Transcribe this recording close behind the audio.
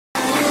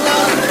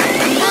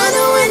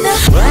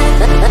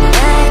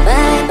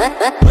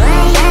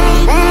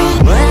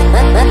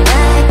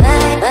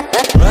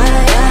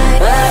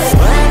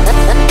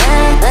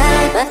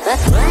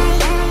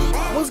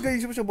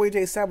with your boy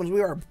Jay Savage. We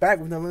are back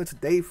with another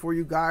today for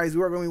you guys.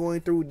 We are going to be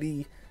going through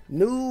the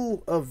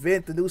new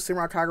event, the new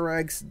Senran Kagura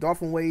X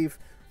Dolphin Wave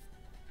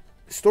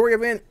story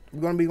event.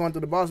 We're going to be going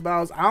through the boss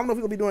battles. I don't know if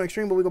we're going to be doing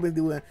extreme, but we're going to be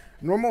doing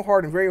normal,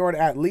 hard, and very hard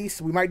at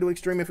least. We might do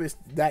extreme if it's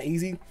that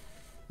easy.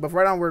 But for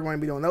right now, we're going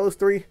to be doing those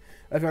three.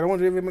 If you don't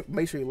want to,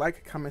 make sure you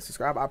like, comment,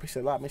 subscribe. I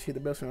appreciate it a lot. Make sure you hit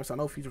the bell so you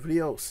know future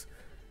videos.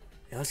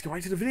 And let's get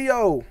right to the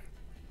video.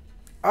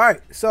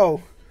 Alright,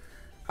 so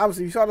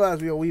obviously, you saw the last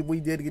video, we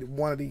did get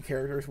one of the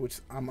characters, which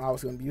I'm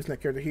obviously going to be using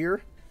that character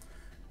here.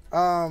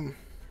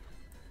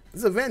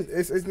 This event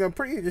is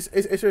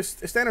it's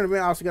just a standard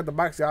event. Obviously, you got the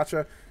box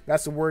gacha.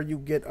 That's where you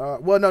get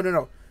well,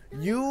 no.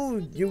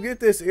 You get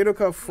this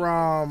Iruka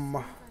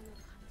from,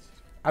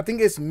 I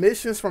think it's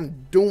missions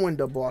from doing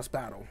the boss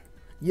battle.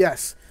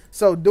 Yes.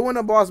 So doing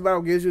the boss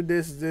battle gives you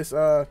this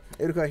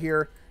Iruka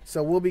here.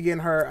 So we'll be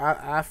getting her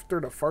after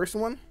the first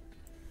one.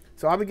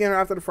 So I'll be getting her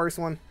after the first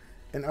one,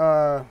 and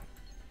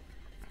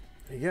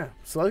yeah,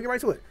 so let's get right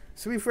to it. It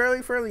should be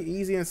fairly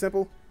easy and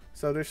simple,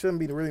 so there shouldn't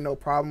be really no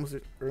problems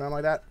or nothing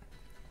like that.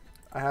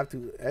 I have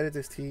to edit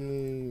this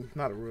team.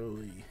 Not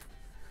really.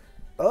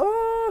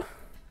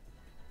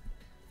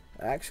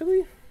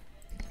 Actually,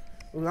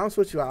 well, I'll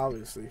switch you out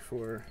obviously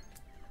for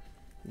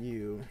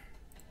you.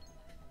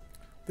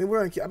 I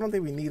don't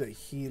think we need a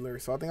healer,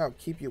 so I think I'll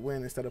keep you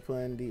in instead of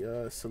putting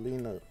the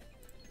Selena.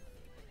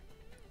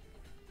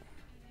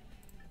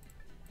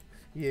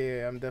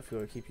 Yeah, I'm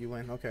definitely gonna keep you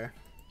in. Okay.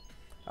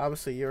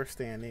 Obviously, you're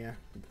staying there.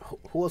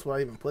 Who else would I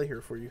even play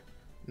here for you?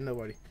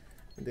 Nobody.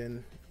 And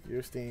then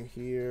you're staying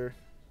here.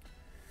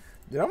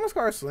 Did I almost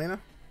call her Selena?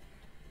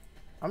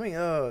 I mean,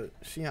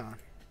 Xion. I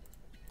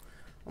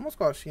almost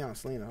called Xion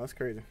Selena. That's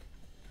crazy.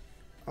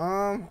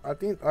 I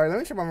think. All right, let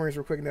me check my memories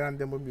real quick, and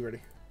then we'll be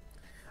ready.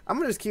 I'm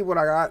gonna just keep what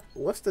I got.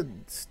 What's the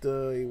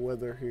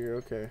weather here?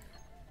 Okay.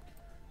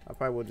 I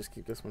probably will just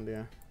keep this one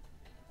down.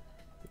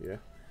 Yeah.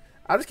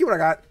 I'll just keep what I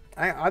got.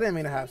 I didn't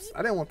mean to have.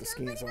 I didn't want the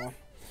skins on.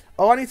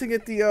 Oh, I need to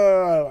get the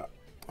I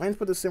need to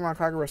put the Senran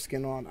Kagura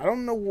skin on. I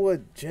don't know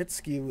what jet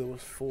ski it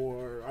was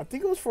for. I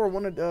think it was for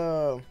one of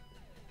the.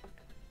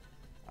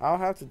 I'll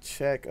have to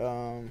check.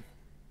 Hold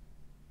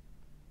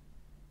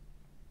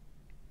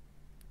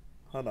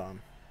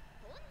on.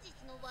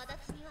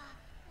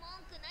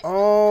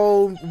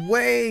 Oh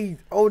wait.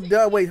 Oh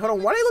duh. Wait. Hold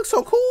on. Why they look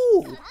so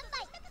cool?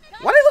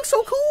 Why they look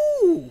so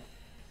cool?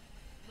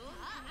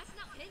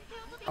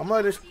 I'm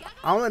gonna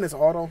let this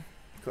auto,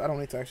 because I don't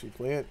need to actually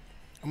play it.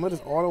 I'm gonna let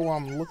this auto while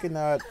I'm looking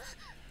at,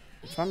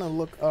 trying to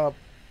look up,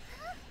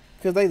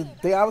 because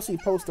they obviously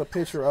post a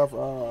picture of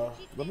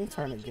let me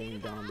turn the game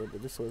down a little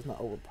bit just so it's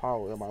not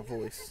overpowered my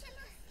voice.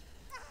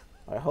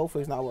 Alright,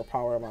 hopefully it's not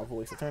overpowered my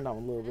voice. I turned down a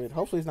little bit.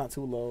 Hopefully it's not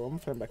too low. I'm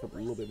gonna turn it back up a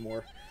little bit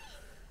more.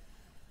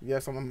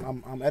 Yes,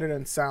 I'm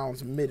editing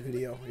sounds mid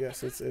video.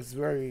 Yes, it's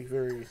very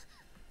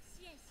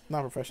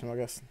not professional, I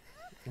guess.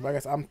 But I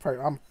guess I'm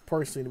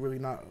personally really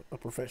not a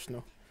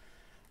professional.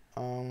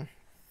 Trying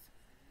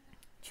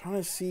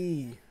to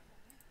see.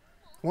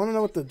 I want to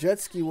know what the jet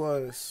ski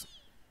was.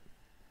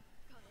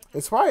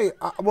 It's probably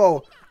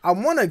well. I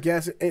want to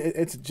guess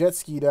it's a jet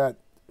ski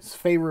that's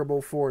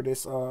favorable for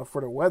this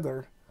for the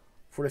weather,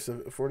 for this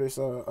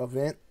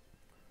event.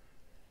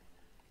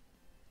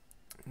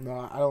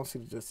 No, I don't see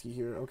the jet ski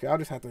here. Okay, I'll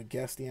just have to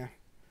guess then.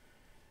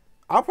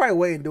 I'll probably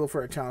wait and do it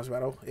for a challenge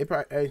battle. It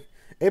probably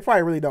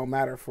really don't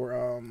matter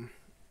for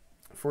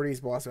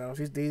these boss battles.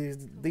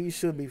 These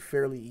should be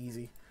fairly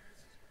easy.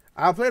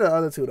 I'll play the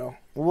other two though.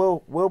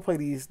 We'll play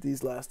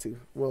these last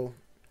two. Well,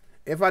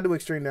 if I do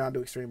extreme, then I'll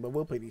do extreme. But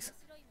we'll play these.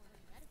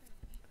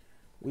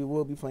 We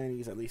will be playing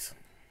these at least.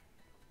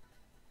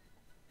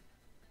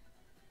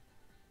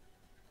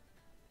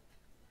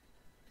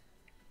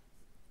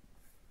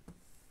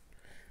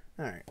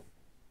 All right.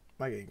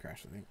 My game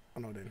crashed. I think.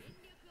 Oh no, it didn't.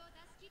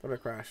 What did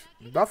it crash?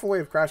 Dolphin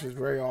Wave crashes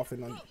very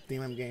often on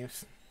DLM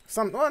games.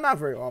 Well, not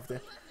very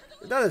often.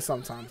 It does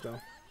sometimes though.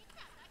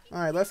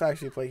 Alright, let's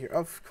actually play here.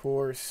 Of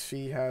course,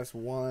 she has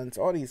ones.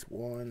 All these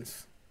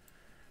ones.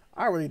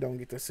 I really don't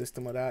get the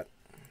system of that.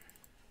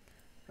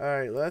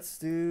 Alright, let's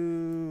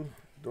do.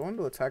 Do I want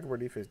to do attack or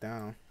defense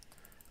down?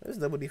 Let's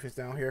double defense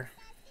down here.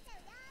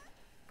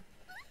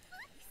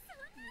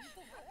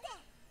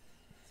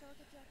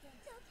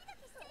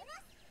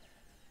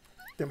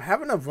 Them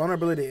having a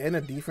vulnerability and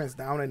a defense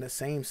down in the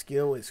same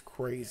skill is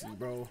crazy,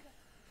 bro.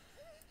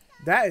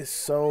 That is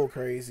so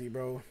crazy,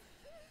 bro.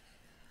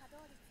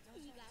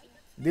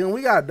 Then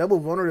we got double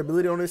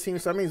vulnerability on this team,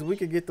 so that means we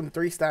could get them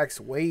 3 stacks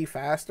way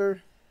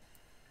faster.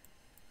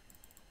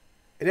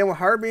 And then with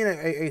her being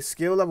a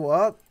skill level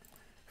up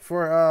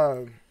for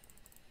oh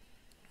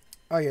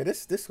yeah,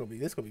 this gonna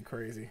be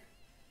crazy.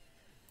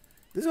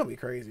 This gonna be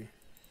crazy.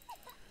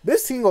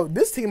 This team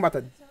about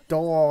to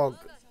dog.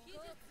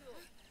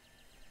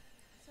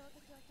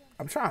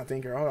 I'm trying to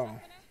think here. Hold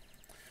on.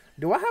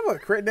 Do I have a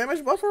crit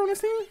damage buffer on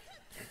this team?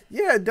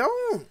 Yeah,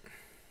 don't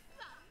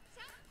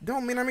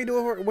Minami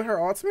do it with her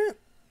ultimate?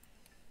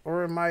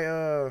 Or am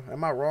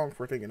I wrong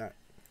for thinking that?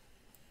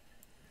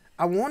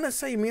 I want to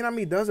say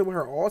Minami does it with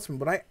her ultimate,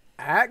 but I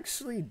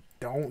actually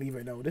don't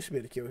even know. This should be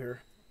the kill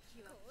here.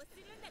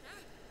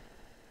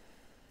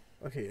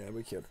 Okay, yeah,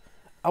 we killed.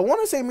 I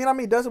want to say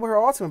Minami does it with her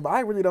ultimate, but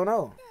I really don't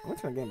know. I'm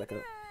gonna turn the game back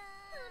up.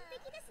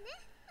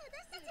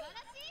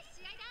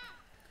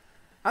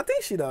 I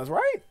think she does,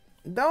 right?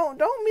 Don't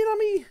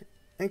Minami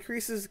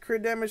increases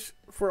crit damage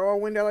for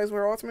all wind allies with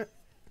her ultimate?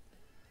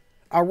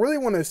 I really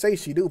want to say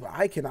she do, but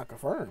I cannot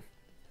confirm.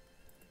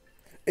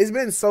 It's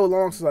been so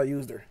long since I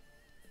used her.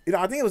 You know,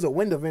 I think it was a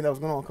wind event that was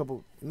going on a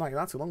couple,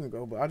 not too long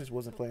ago, but I just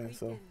wasn't playing,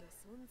 so.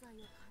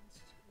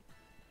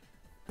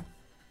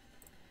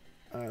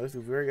 Alright, let's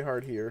do very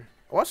hard here.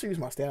 Oh, I should use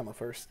my stamina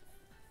first.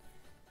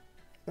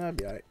 That'd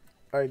be alright.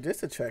 Alright,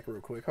 just to check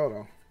real quick. Hold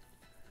on.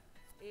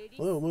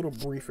 A little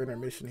brief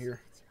intermission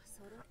here.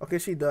 Okay,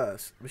 she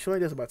does. But she only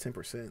does about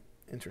 10%.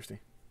 Interesting.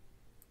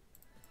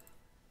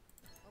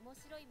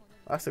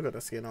 I still got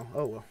the skin on.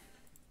 Oh, well.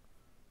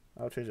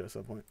 I'll change it at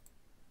some point.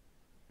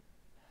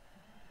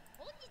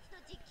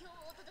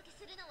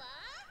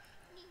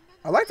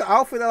 I like the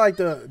outfit. I like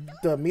the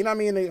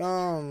Minami and the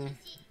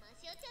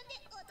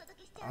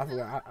I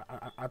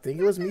forgot. I think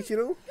it was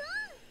Michiru.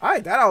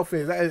 Alright, that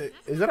outfit.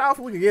 Is that an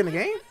outfit we can get in the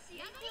game?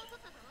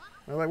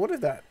 I was like, what is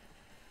that?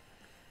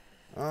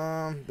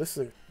 This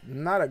is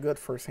not a good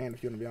first hand,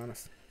 if you want to be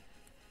honest.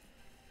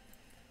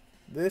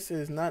 This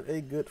is not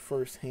a good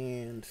first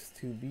hand,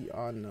 to be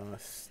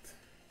honest.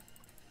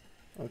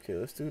 Okay,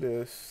 let's do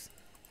this.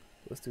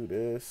 Let's do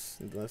this.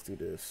 And let's do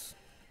this.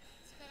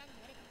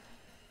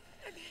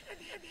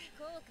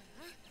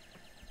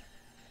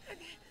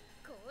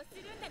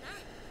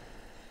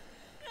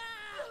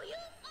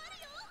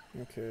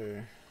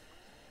 Okay.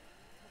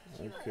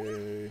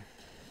 Okay.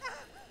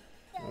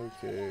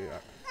 Okay.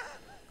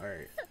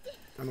 Alright.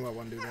 I know what I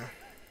want to do now.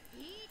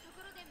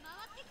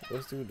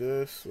 Let's do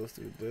this. Let's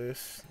do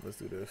this. Let's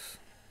do this.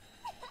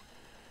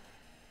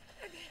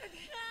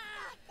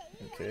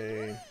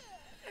 Okay.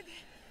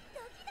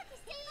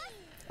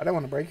 I don't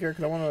want to break here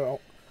because I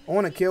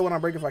want to kill when I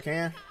break if I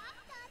can.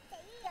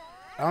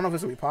 I don't know if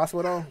this will be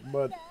possible though,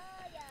 but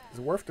it's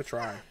worth the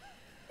try.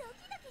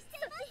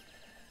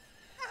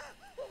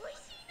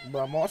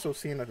 But I'm also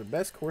seeing that the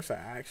best course of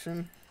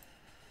action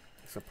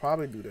is to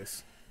probably do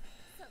this.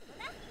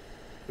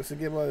 This will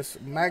give us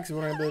max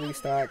vulnerability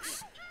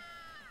stacks.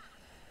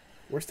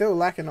 We're still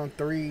lacking on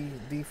 3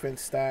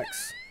 defense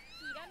stacks.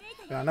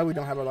 And I know we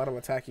don't have a lot of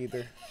attack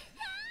either.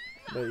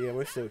 But yeah,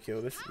 we'll still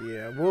kill this.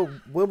 Yeah,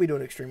 we'll be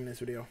doing extreme in this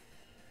video.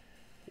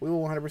 We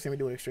will 100% be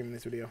doing extreme in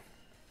this video.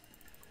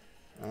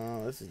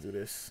 Let's just do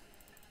this.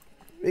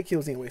 It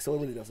kills anyway, so it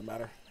really doesn't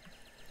matter.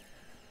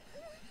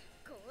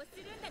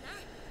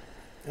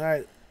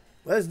 Alright,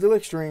 let's do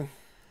extreme.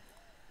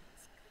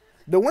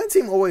 The win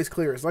team always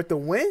clears. Like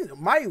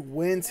my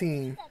win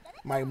team,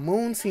 my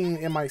moon team,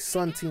 and my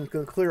sun team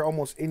can clear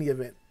almost any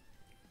event.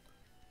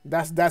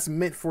 That's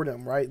meant for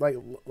them, right? Like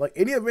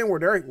any event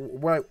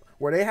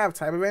where they have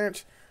type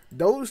advantage,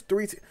 those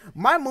 3.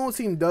 My moon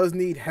team does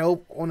need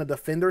help on the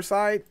defender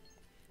side.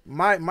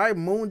 My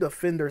moon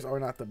defenders are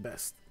not the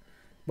best,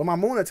 but my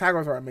moon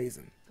attackers are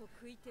amazing.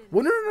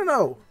 Well,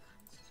 no.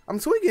 I'm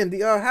tweaking.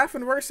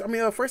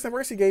 The first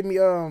anniversary gave me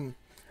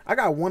I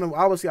got one of,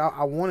 obviously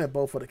I wanted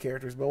both of the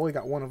characters, but I only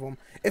got one of them.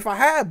 If I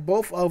had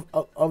both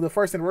of the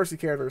first anniversary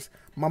characters,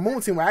 my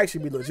moon team would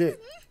actually be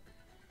legit.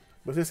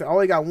 But since I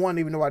only got one,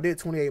 even though I did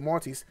 28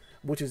 multis,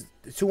 which is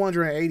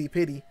 280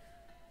 pity,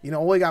 you know,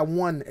 I only got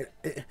one,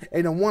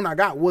 and the one I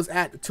got was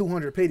at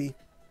 200 pity.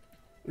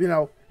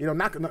 Not what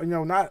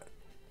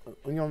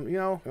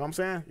I'm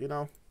saying? You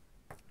know,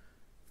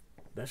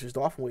 that's just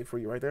Dolphin weight for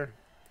you right there.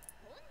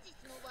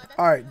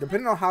 All right,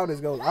 depending on how this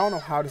goes, I don't know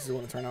how this is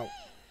going to turn out,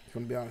 if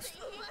I'm going to be honest.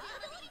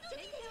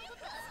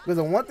 Because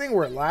the one thing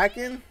we're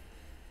lacking,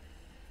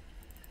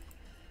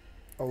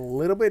 a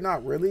little bit,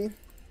 not really,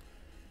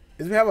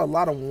 is we have a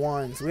lot of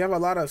ones. We have a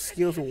lot of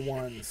skills with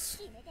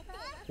ones,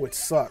 which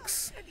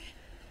sucks.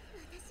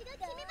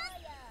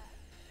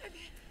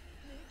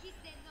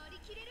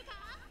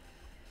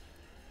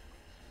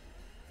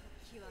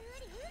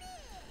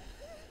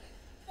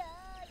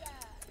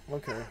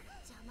 Okay.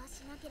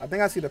 I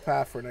think I see the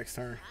path for next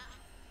turn.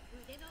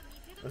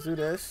 Let's do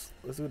this.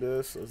 Let's do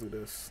this. Let's do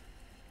this.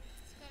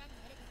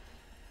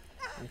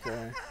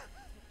 Okay.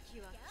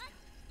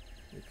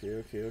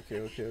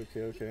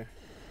 Okay.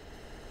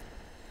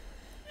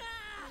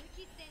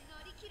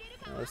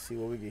 Let's see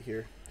what we get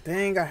here.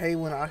 Dang, I hate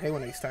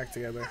when they stack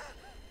together.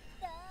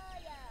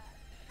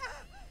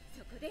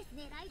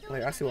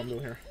 Wait, I see what I'm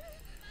doing here.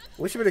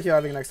 We should be able to kill,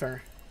 I think, next turn.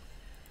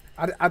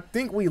 I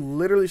think we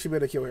literally should be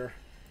able to kill here.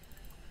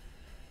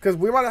 Because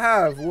we're about to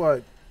have,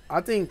 what? I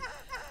think,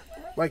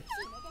 like,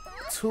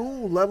 2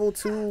 level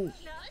 2.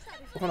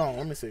 Hold on,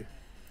 let me see.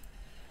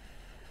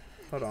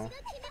 Hold on. How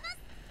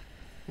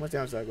much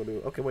damage is that going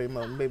to do? Okay, wait,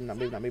 maybe not.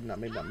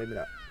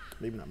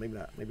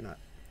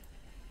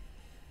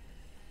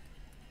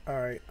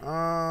 Alright,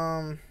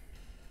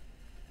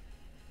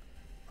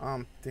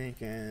 I'm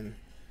thinking.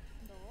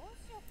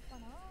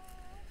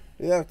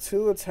 We have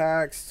 2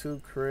 attacks,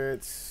 2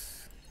 crits.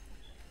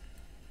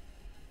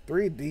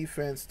 3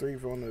 defense, 3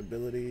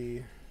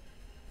 vulnerability.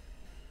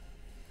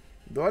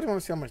 Do I just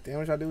want to see how much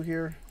damage I do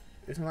here?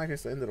 It's not like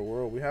it's the end of the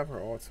world. We have her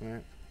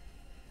ultimate.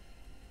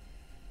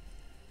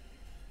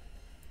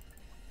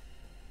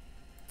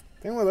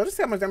 Think well, let's just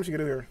see how much damage she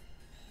can do here.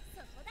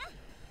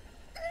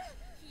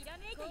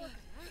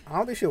 I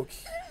don't think she'll.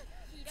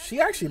 She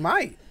actually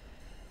might.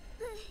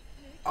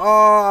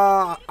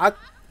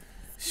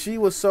 She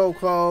was so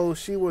close.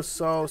 She was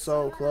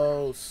so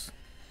close.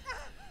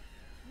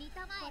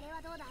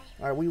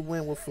 Alright, we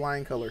win with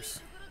flying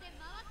colors.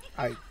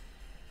 Alright.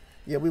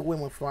 Yeah, we win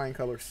with flying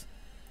colors.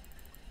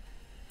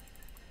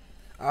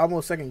 I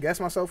almost second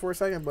guessed myself for a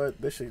second, but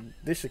this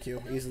should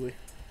kill easily.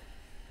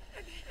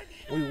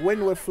 We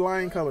win with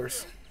flying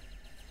colors.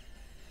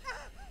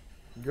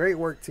 Great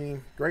work,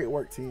 team. Great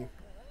work, team.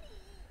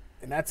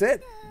 And that's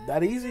it.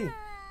 That easy.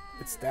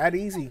 It's that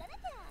easy.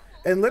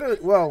 And literally,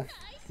 well,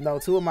 no,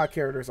 2 of my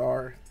characters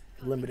are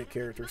limited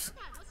characters.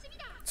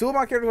 2 of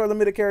my characters are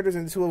limited characters,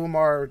 and 2 of them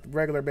are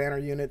regular banner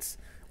units.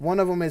 One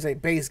of them is a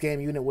base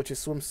game unit, which is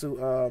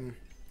Swimsuit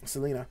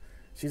Selena.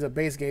 She's a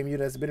base game unit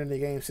that's been in the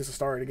game since the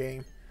start of the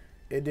game.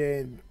 And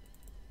then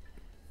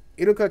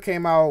Iruka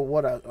came out,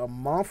 what, a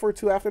month or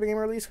 2 after the game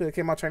release, because it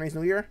came out Chinese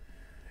New Year.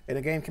 And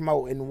the game came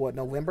out in, what,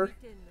 November?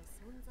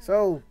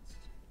 So,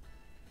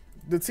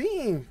 the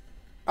team,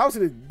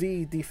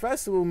 obviously, the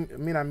festival,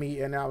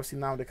 Minami, and obviously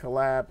now the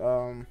collab,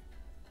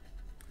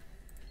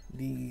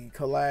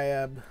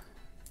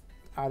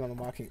 I don't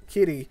know,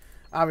 Kitty,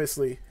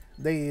 obviously,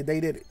 they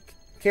did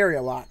carry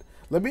a lot.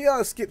 Let me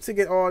skip to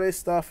get all this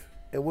stuff,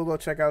 and we'll go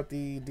check out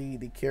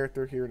the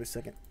character here in a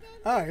second.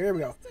 All right, here we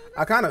go.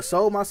 I kind of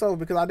sold myself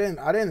because I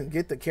didn't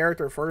get the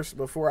character first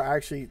before I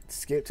actually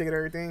skipped to get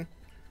everything.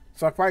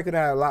 So I probably could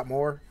have had a lot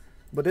more,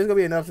 but this is gonna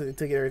be enough to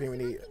get everything we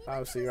need,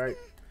 obviously, right?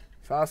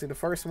 So obviously the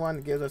first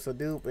one gives us a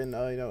dupe and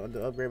you know,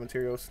 the upgrade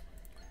materials.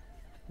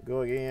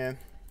 Go again.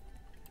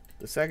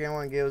 The second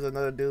one gives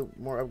another dupe,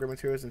 more upgrade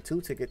materials, and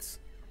 2 tickets.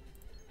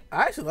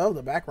 I actually love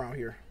the background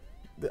here.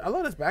 I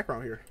love this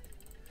background here.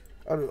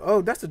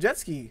 Oh, that's the jet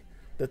ski.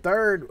 The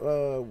third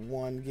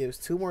one gives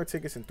 2 more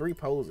tickets and 3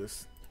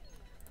 poses.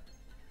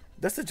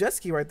 That's the jet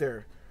ski right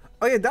there.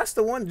 Oh yeah, that's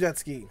the one jet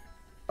ski.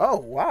 Oh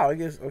wow, I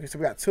guess, okay, so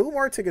we got 2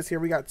 more tickets here.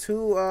 We got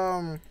 2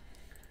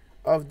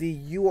 of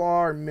the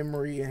UR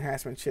memory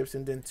enhancement chips,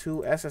 and then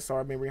 2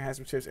 SSR memory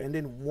enhancement chips, and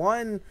then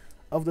 1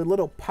 of the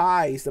little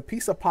pies, the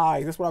piece of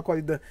pie. That's what I call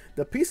it,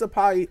 the piece of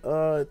pie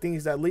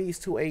things that leads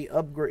to a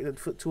upgrade,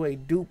 to a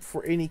dupe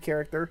for any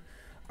character.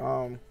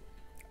 I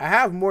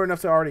have more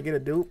enough to already get a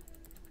dupe.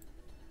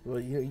 Well,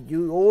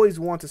 you always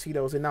want to see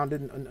those, and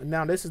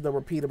now this is the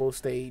repeatable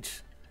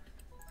stage.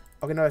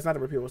 Okay, no, it's not the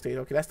repeatable stage.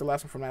 Okay, that's the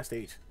last one from that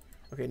stage.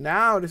 Okay,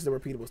 now this is the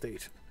repeatable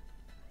stage.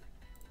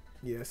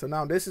 Yeah, so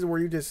now this is where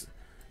you just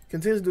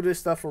continue to do this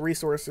stuff for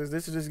resources.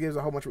 This just gives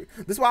a whole bunch of.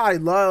 This is why I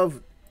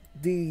love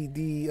the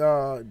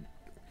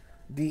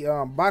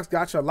box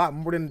gacha a lot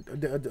more than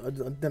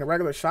a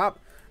regular shop,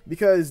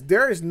 because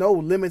there is no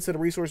limit to the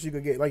resources you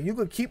could get. Like, you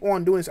could keep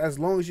on doing this as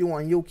long as you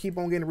want, and you'll keep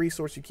on getting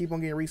resources. You keep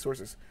on getting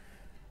resources.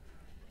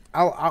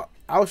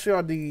 I'll show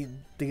you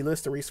the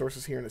list of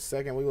resources here in a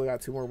second. We got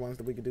 2 more ones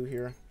that we could do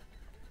here.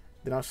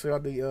 Then I'll show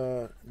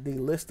you the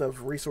list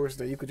of resources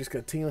that you could just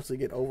continuously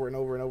get over and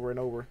over and over and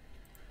over.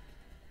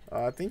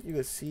 I think you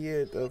can see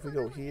it if we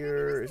go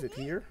here. Is it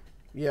here?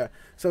 Yeah.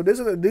 So these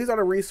are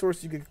the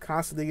resources you can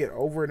constantly get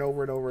over and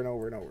over and over and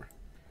over and over.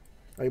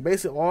 Like,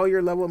 basically all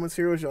your level up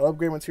materials, your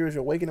upgrade materials,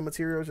 your awakening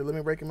materials, your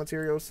limit breaking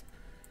materials.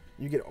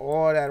 You get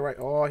all that right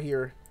all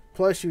here.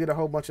 Plus you get a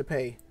whole bunch of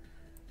pay.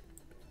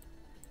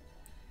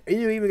 And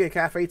you even get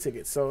cafe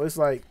tickets. So it's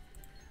like,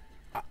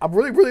 I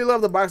really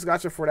love the box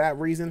gacha for that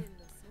reason.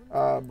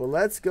 But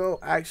let's go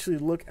actually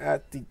look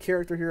at the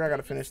character here. I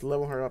gotta finish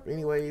leveling her up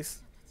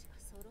anyways.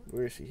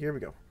 Where is she? Here we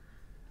go.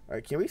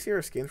 Alright, can we see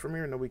her skin from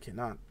here? No, we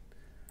cannot.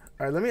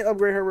 Alright, let me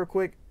upgrade her real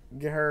quick.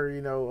 Get her,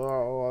 you know,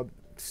 all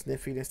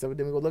sniffy and stuff.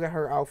 Then we go look at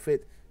her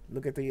outfit.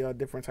 Look at the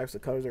different types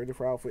of colors of her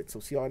different outfits.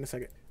 So see y'all in a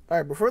second.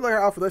 Alright, before we look at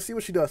her outfit, let's see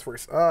what she does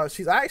first.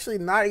 She's actually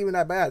not even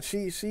that bad.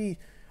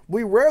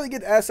 We rarely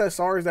get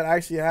SSRs that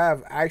actually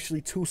have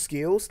 2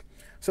 skills.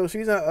 So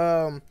she's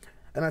an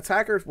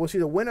attacker. Well,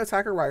 she's a wind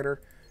attacker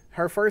rider.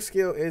 Her first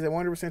skill is a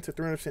 100% to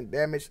 300%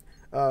 damage.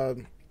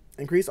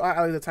 Increase all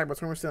allies attack by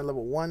 20% at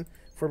level 1,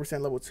 4%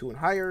 level 2 and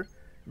higher.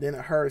 Then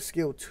her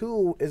skill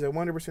 2 is a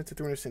 100% to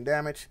 300%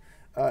 damage.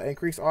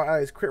 Increase all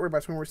allies crit rate by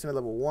 20% at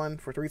level 1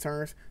 for 3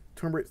 turns.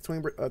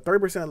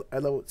 30%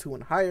 at level 2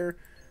 and higher.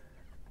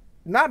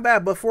 Not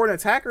bad, but for an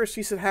attacker,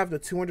 she should have the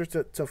 200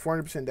 to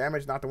 400%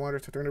 damage, not the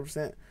 100 to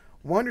 300%.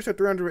 100 to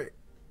 300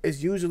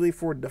 is usually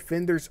for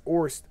defenders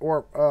or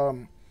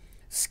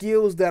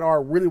skills that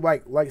are really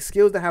like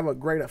skills that have a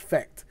great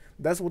effect.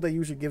 That's what they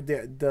usually give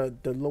the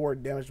lower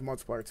damage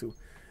multiplier to.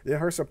 Then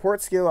her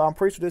support skill, I'm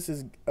pretty sure this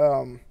is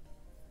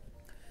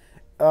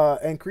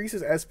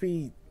increases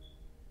SP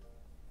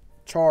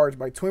charge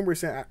by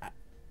 20%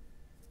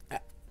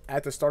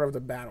 at the start of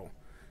the battle.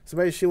 So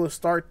basically, she will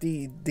start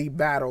the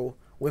battle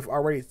with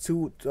already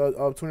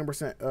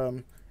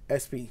 20%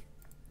 SP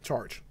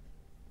charge.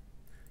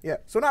 Yeah,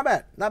 so not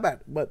bad.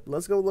 But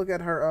let's go look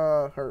at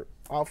her her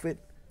outfit.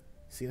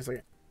 See in a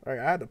second. All right,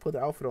 I had to put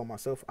the outfit on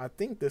myself. I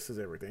think this is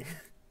everything.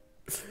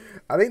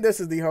 I think this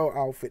is the whole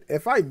outfit.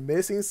 If I'm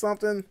missing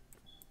something,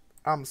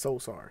 I'm so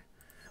sorry.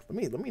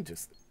 Let me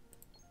just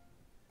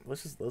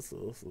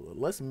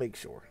let's make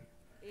sure.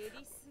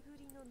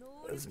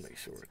 Let's make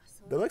sure.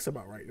 That looks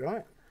about right,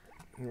 right?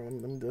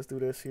 Let me just do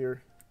this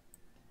here.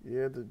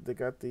 Yeah, they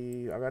got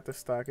I got the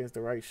stockings,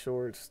 the right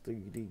shorts, the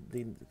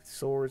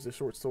swords, the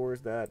short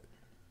swords. That.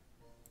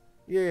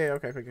 Yeah.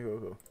 Okay.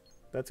 Cool.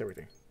 That's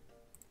everything.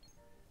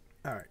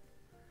 All right.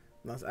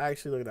 Let's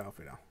actually look at the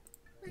outfit now.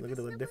 Look at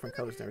the different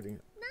colors and everything.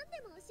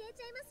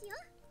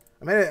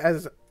 I made it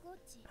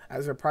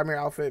as her primary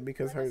outfit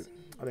because her.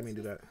 I didn't mean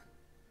to do that.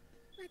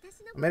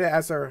 I made it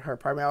as her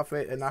primary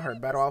outfit and not her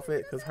battle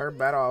outfit because her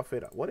battle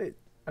outfit.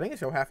 I think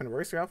it's your half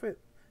anniversary outfit.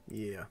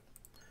 Yeah.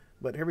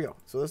 But here we go.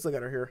 So let's look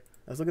at her here.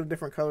 Let's look at the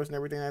different colors and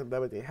everything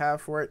that they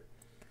have for it.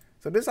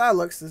 So this is how it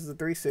looks. This is a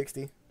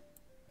 360.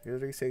 Here's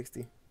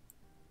 360.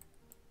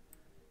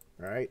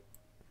 All right.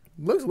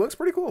 Looks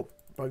pretty cool.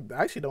 But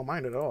I actually don't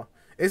mind it at all.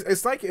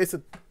 It's like it's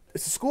a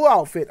school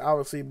outfit,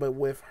 obviously, but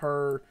with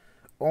her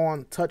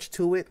on touch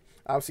to it.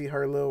 Obviously,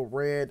 her little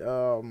red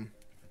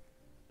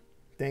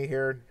thing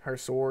here, her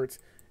swords.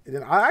 And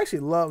then I actually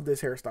love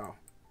this hairstyle.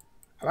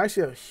 I'm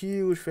actually a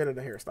huge fan of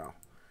the hairstyle.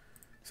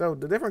 So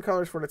the different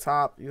colors for the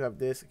top, you have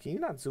this. Can you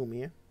not zoom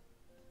in?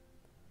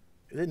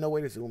 Is there no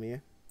way to zoom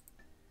in?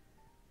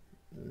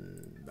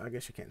 I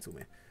guess you can't zoom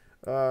in.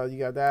 You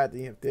got that.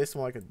 Then you have this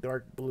one, like a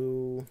dark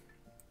blue.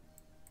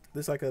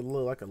 This like a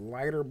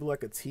lighter blue,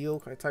 like a teal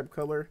type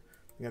color.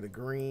 You got the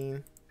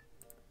green.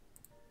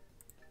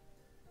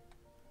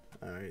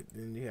 All right.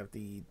 Then you have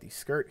the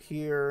skirt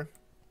here.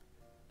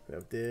 You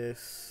have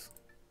this.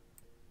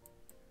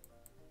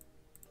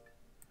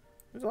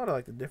 There's a lot of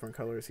like the different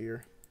colors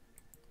here.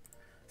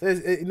 So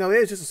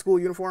it's just a school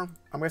uniform.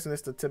 I'm guessing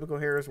it's the typical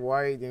hair is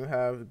white. Then you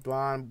have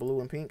blonde,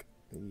 blue, and pink.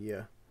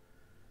 Yeah.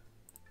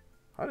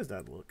 How does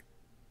that look?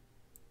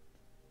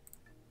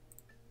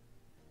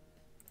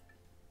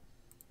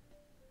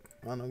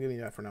 I don't know. Give me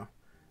that for now.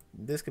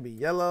 This could be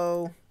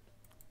yellow,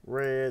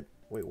 red.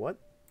 Wait, what?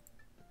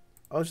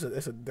 Oh,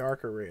 it's a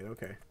darker red.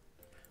 Okay.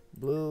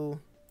 Blue.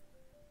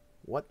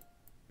 What?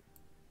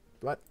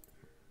 What?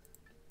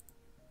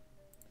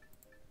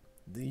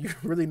 Do you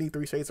really need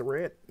 3 shades of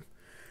red?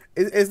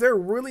 Is there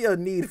really a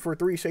need for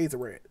 3 shades of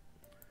red?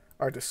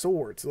 All right, the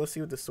swords. Let's see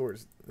what the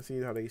swords. Let's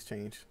see how these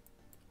change.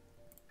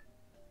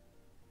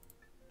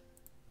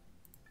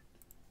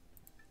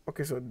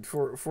 Okay, so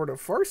for the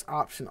first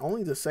option,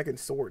 only the second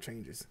sword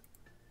changes.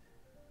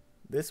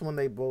 This one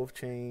they both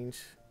change.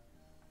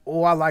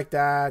 Oh, I like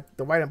that.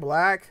 The white and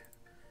black.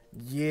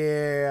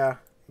 Yeah.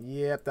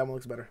 Yep, that one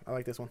looks better. I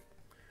like this one.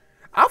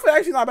 Outfit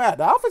actually not bad.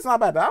 The outfit's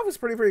not bad. The outfit's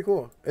pretty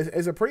cool.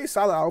 It's a pretty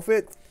solid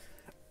outfit.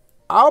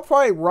 I'll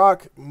probably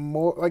rock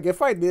more. Like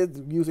if I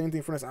did use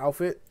anything from this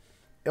outfit,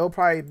 it'll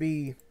probably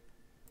be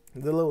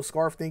the little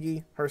scarf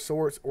thingy, her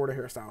swords, or the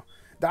hairstyle.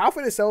 The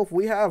outfit itself,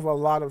 we have a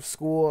lot of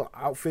school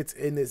outfits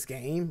in this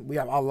game. We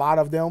have a lot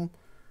of them,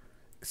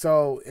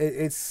 so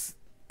it's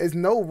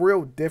no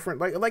real different.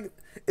 Like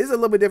it's a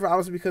little bit different,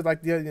 obviously, because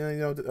like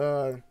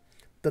the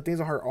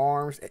things on her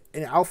arms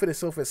and the outfit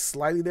itself is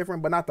slightly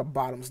different, but not the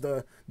bottoms.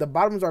 The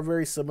bottoms are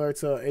very similar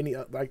to any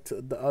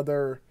to the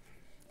other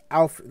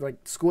outfit,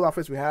 like school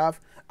outfits we have.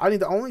 I think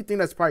the only thing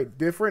that's probably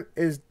different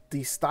is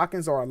the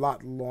stockings are a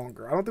lot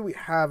longer. I don't think we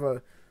have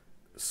a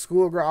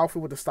schoolgirl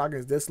outfit with the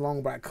stockings this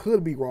long, but I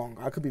could be wrong.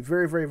 I could be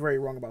very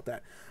wrong about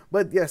that.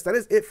 But yes, that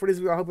is it for this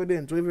video. I hope you did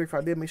enjoy the video. If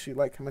I did, make sure you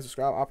like, comment,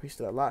 subscribe. I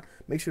appreciate it a lot.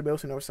 Make sure to be able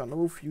to notice some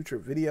new future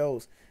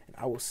videos, and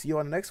I will see you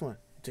on the next one.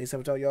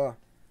 J7 y'all.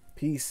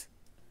 Peace.